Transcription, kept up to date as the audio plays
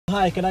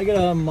Hi, can I get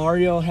a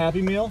Mario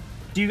Happy Meal?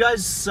 Do you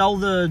guys sell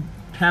the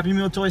Happy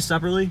Meal toys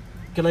separately?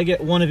 Can I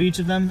get one of each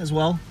of them as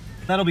well?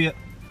 That'll be it.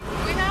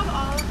 We have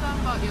all of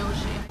them but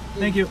Yoshi.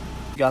 Thank you.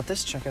 Got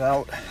this, check it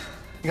out.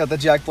 You got the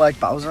Jack Black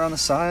Bowser on the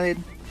side,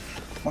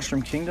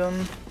 Mushroom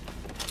Kingdom,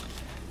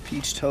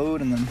 Peach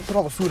Toad, and then put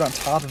all the food on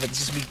top of it.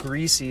 It's just be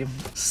greasy.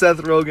 Seth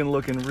Rogen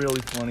looking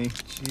really funny.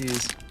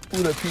 Jeez.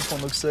 Ooh, that Peach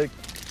one looks sick.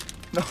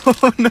 No,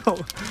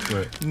 no.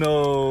 Right.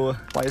 No.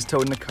 Why is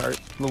Toad in the cart?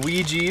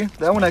 Luigi.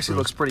 That one actually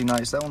looks pretty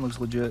nice. That one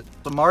looks legit.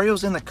 The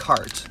Mario's in the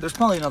cart. There's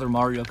probably another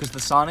Mario because the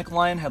Sonic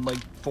line had like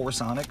 4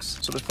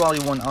 Sonics. So there's probably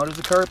one out of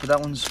the cart, but that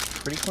one's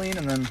pretty clean.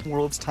 And then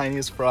World's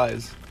Tiniest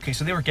Fries. Okay,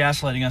 so they were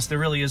gaslighting us. There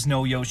really is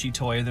no Yoshi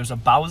toy. There's a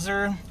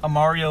Bowser, a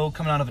Mario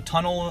coming out of a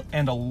tunnel,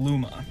 and a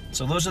Luma.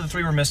 So those are the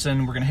 3 we're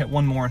missing. We're gonna hit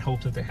one more and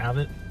hope that they have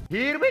it.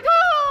 Here we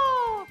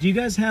go! Do you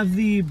guys have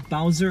the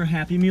Bowser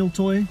Happy Meal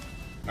toy?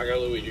 I got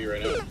Luigi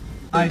right now.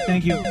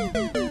 Thank you.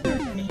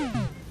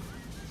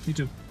 You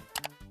too.